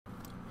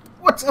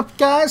What's up,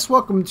 guys?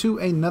 Welcome to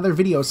another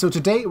video. So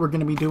today we're going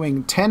to be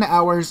doing 10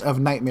 hours of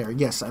Nightmare.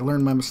 Yes, I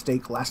learned my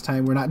mistake last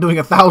time. We're not doing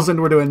 1,000,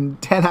 we're doing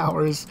 10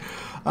 hours.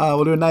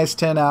 We'll do a nice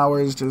 10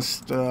 hours.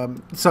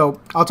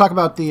 So I'll talk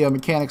about the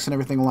mechanics and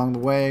everything along the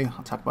way.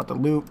 I'll talk about the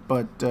loot,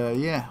 but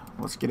yeah,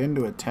 let's get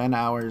into it. 10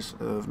 hours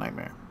of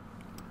Nightmare.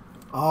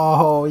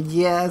 Oh,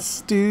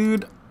 yes,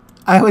 dude.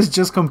 I was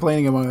just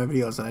complaining about my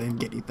videos that I didn't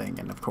get anything,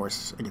 and of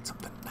course I get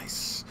something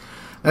nice.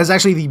 That's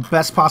actually the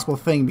best possible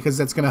thing because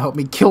that's going to help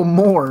me kill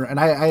more. And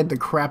I had the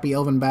crappy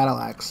Elven Battle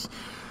Axe,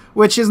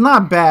 which is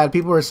not bad.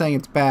 People are saying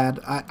it's bad.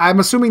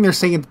 I'm assuming they're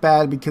saying it's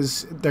bad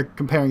because they're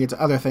comparing it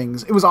to other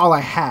things. It was all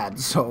I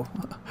had, so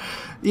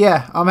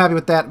yeah, I'm happy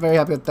with that. Very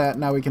happy with that.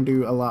 Now we can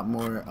do a lot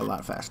more, a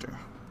lot faster.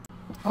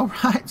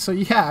 Alright, so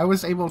yeah, I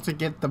was able to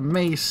get the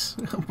mace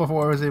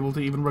before I was able to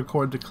even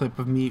record the clip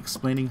of me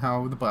explaining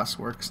how the boss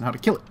works and how to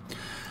kill it.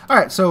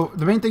 Alright, so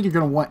the main thing you're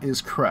going to want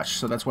is Crush,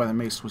 so that's why the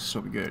mace was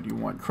so good. You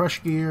want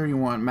Crush gear, you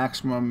want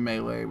maximum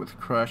melee with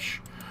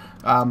Crush.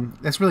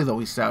 That's really the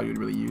only style you'd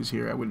really use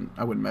here. I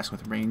wouldn't mess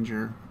with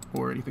Ranger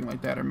or anything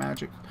like that, or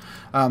Magic.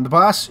 The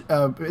boss,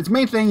 its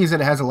main thing is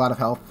that it has a lot of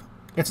health.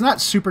 It's not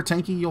super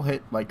tanky. You'll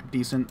hit like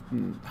decent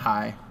and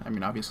high. I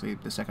mean, obviously,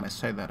 the second I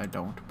say that, I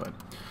don't, but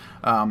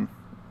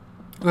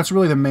that's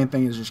really the main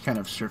thing, is just kind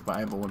of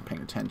survival and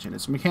paying attention.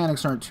 Its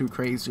mechanics aren't too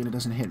crazy, and it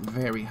doesn't hit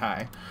very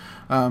high.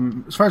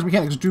 As far as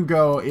mechanics do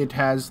go, it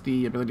has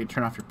the ability to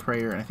turn off your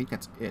prayer, and I think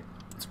that's it.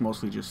 It's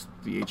mostly just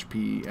the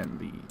HP and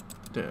the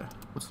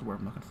what's the word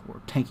I'm looking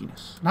for?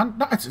 Tankiness.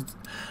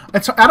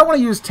 I don't want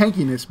to use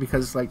tankiness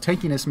because like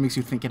tankiness makes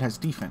you think it has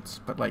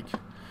defense, but like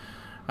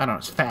I don't know,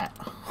 it's fat.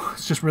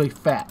 It's just really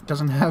fat. It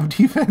doesn't have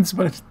defense,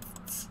 but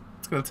it's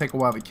going to take a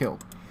while to kill.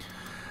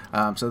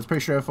 So it's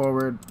pretty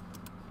straightforward.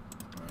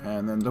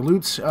 And then the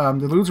loots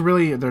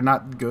really, they're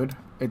not good.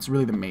 It's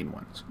really the main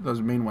ones.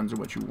 Those main ones are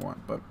what you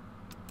want. But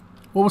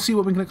we'll see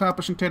what we can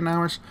accomplish in 10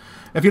 hours.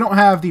 If you don't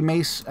have the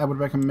mace, I would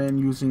recommend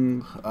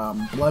using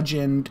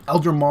Bludgeon.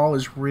 Elder Maul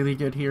is really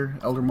good here.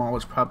 Elder Maul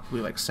is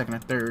probably like second or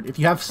third. If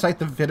you have Sight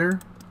the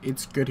Vidder,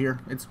 it's good here.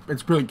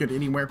 It's really good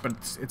anywhere, but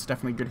it's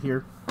definitely good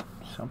here.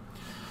 So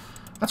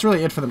that's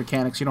really it for the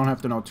mechanics. You don't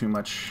have to know too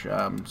much.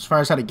 As far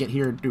as how to get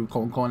here, do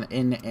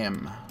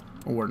 :NM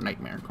or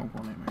Nightmare.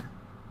 Nightmare.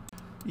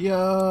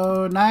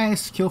 Yo,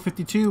 nice. Kill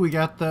 52. We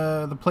got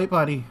the plate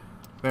body.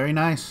 Very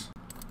nice.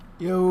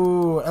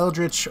 Yo,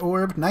 Eldritch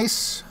Orb.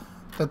 Nice.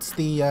 That's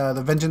the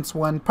Vengeance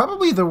one.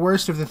 Probably the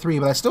worst of the three,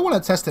 but I still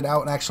want to test it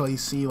out and actually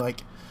see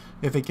like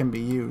if it can be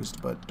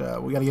used.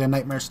 But we gotta get a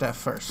Nightmare Staff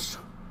first.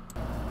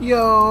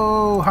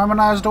 Yo,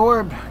 Harmonized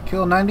Orb.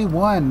 Kill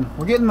 91.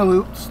 We're getting the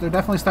loots. They're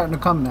definitely starting to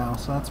come now,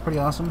 so that's pretty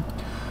awesome.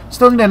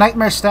 Still need a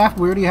Nightmare Staff.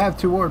 We already have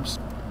 2 orbs.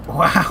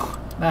 Wow.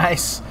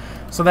 Nice.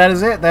 So that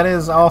is it. That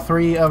is all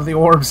 3 of the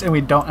orbs, and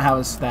we don't have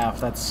a staff.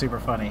 That's super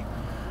funny.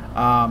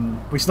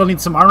 We still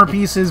need some armor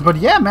pieces, but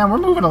yeah, man, we're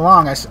moving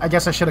along. I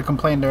guess I should have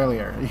complained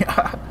earlier.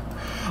 Yeah.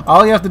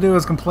 All you have to do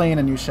is complain,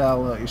 and you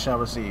shall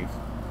receive.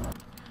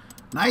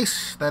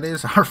 Nice. That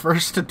is our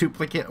first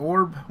duplicate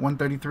orb,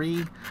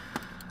 133.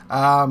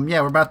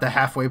 Yeah, we're about the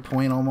halfway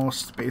point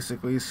almost,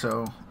 basically.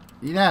 So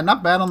yeah,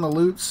 not bad on the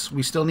loots.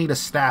 We still need a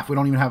staff. We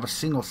don't even have a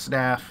single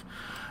staff,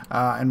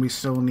 and we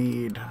still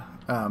need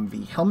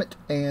the helmet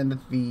and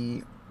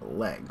the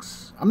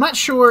legs. I'm not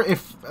sure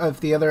if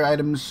the other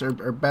items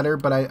are better,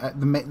 but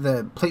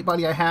the plate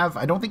body I have,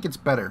 I don't think it's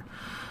better.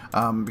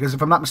 Because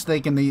if I'm not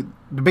mistaken,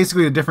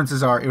 basically the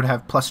differences are it would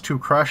have +2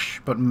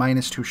 crush, but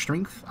 -2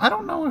 strength. I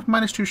don't know if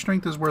 -2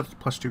 strength is worth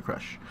 +2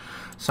 crush.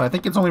 So I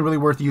think it's only really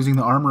worth using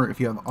the armor if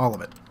you have all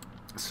of it.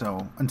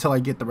 So until I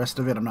get the rest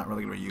of it, I'm not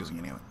really going to be using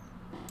any of it.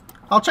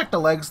 I'll check the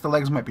legs. The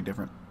legs might be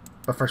different.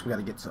 But first we got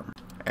to get some.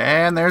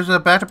 And there's a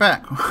batch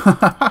pack.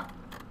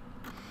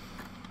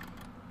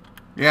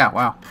 Yeah,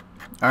 wow.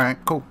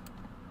 Alright, cool.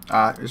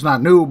 It's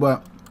not new,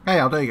 but hey,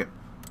 I'll take it.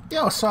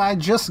 Yo, so I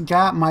just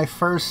got my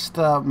first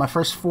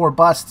 4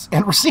 busts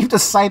and received a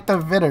Sight the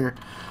Vidder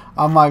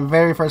on my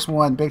very first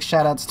one. Big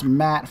shout outs to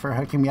Matt for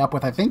hooking me up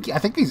with. I think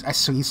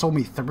he sold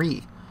me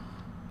 3.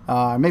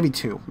 Maybe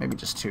 2. Maybe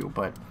just 2,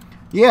 but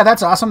yeah,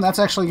 that's awesome. That's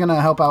actually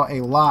gonna help out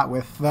a lot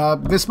with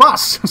this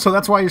boss. So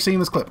that's why you're seeing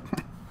this clip.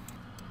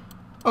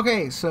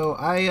 Okay, so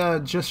I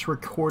just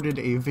recorded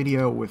a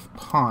video with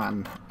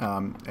Pawn,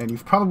 and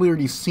you've probably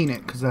already seen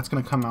it because that's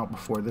going to come out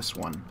before this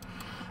one.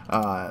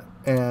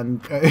 And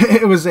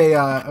it was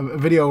a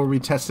video where we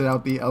tested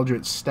out the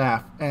Eldritch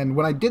Staff, and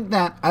when I did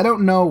that, I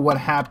don't know what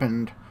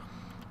happened.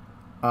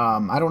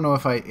 I don't know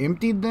if I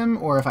emptied them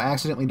or if I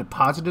accidentally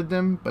deposited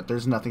them, but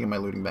there's nothing in my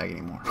looting bag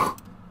anymore.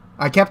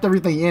 I kept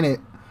everything in it.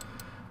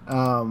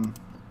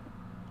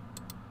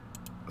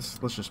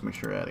 Let's just make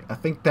sure I had it.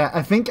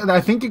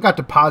 I think it got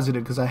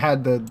deposited because I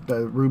had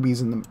the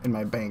rubies in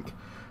my bank,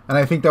 and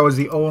I think that was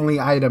the only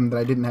item that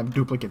I didn't have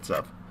duplicates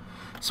of.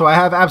 So I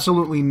have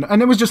absolutely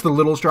and it was just the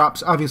little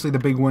drops. Obviously the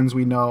big ones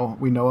we know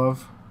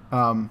of,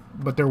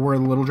 but there were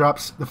little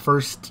drops. The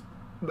first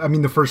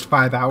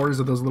 5 hours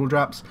of those little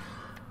drops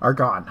are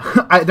gone.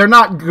 They're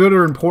not good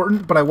or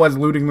important, but I was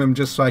looting them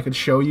just so I could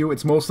show you.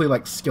 It's mostly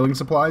like skilling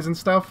supplies and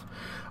stuff.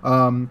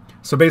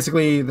 So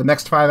basically, the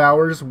next 5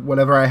 hours,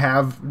 whatever I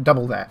have,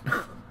 double that.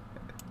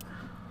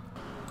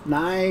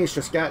 Nice,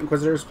 just got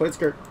Inquisitor's plate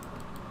skirt.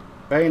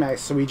 Very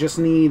nice. So we just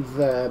need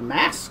the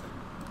mask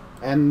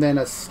and then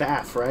a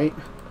staff, right?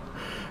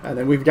 And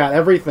then we've got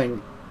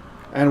everything.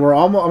 And we're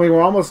almost, I mean,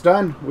 we're almost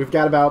done. We've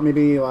got about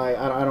maybe like,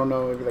 I don't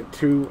know, maybe like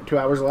two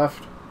hours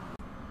left.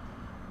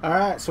 All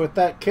right, so with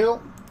that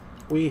kill,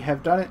 we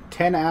have done it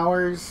 10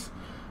 hours.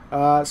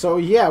 So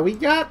yeah, we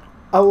got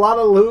a lot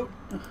of loot.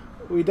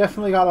 We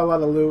definitely got a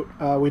lot of loot.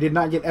 We did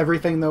not get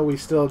everything though. We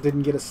still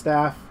didn't get a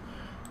staff.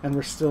 And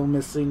we're still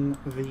missing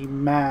the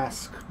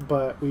mask,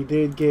 but we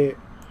did get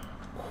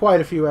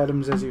quite a few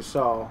items, as you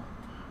saw.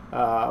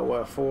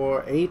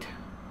 What, 8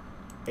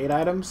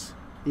 items?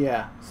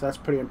 Yeah, so that's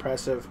pretty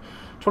impressive.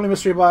 20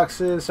 mystery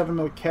boxes, 7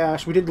 mil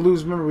cash. We did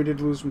lose, remember, we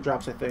did lose some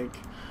drops, I think.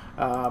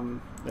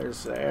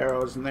 There's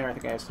arrows in there. I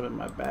think I have some in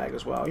my bag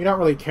as well. You're not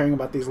really caring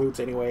about these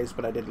loots anyways,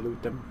 but I did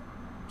loot them.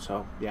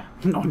 So, yeah,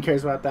 no one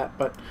cares about that.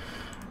 But,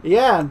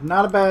 yeah,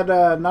 not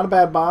a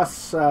bad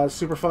boss.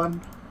 Super fun.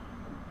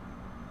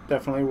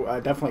 Definitely.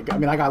 I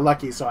mean, I got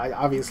lucky, so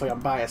obviously I'm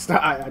biased.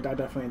 I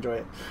definitely enjoy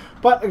it,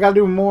 but I gotta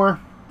do more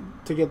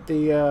to get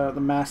the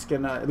mask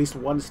and at least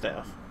one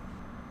staff.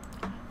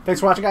 Thanks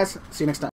for watching, guys. See you next time.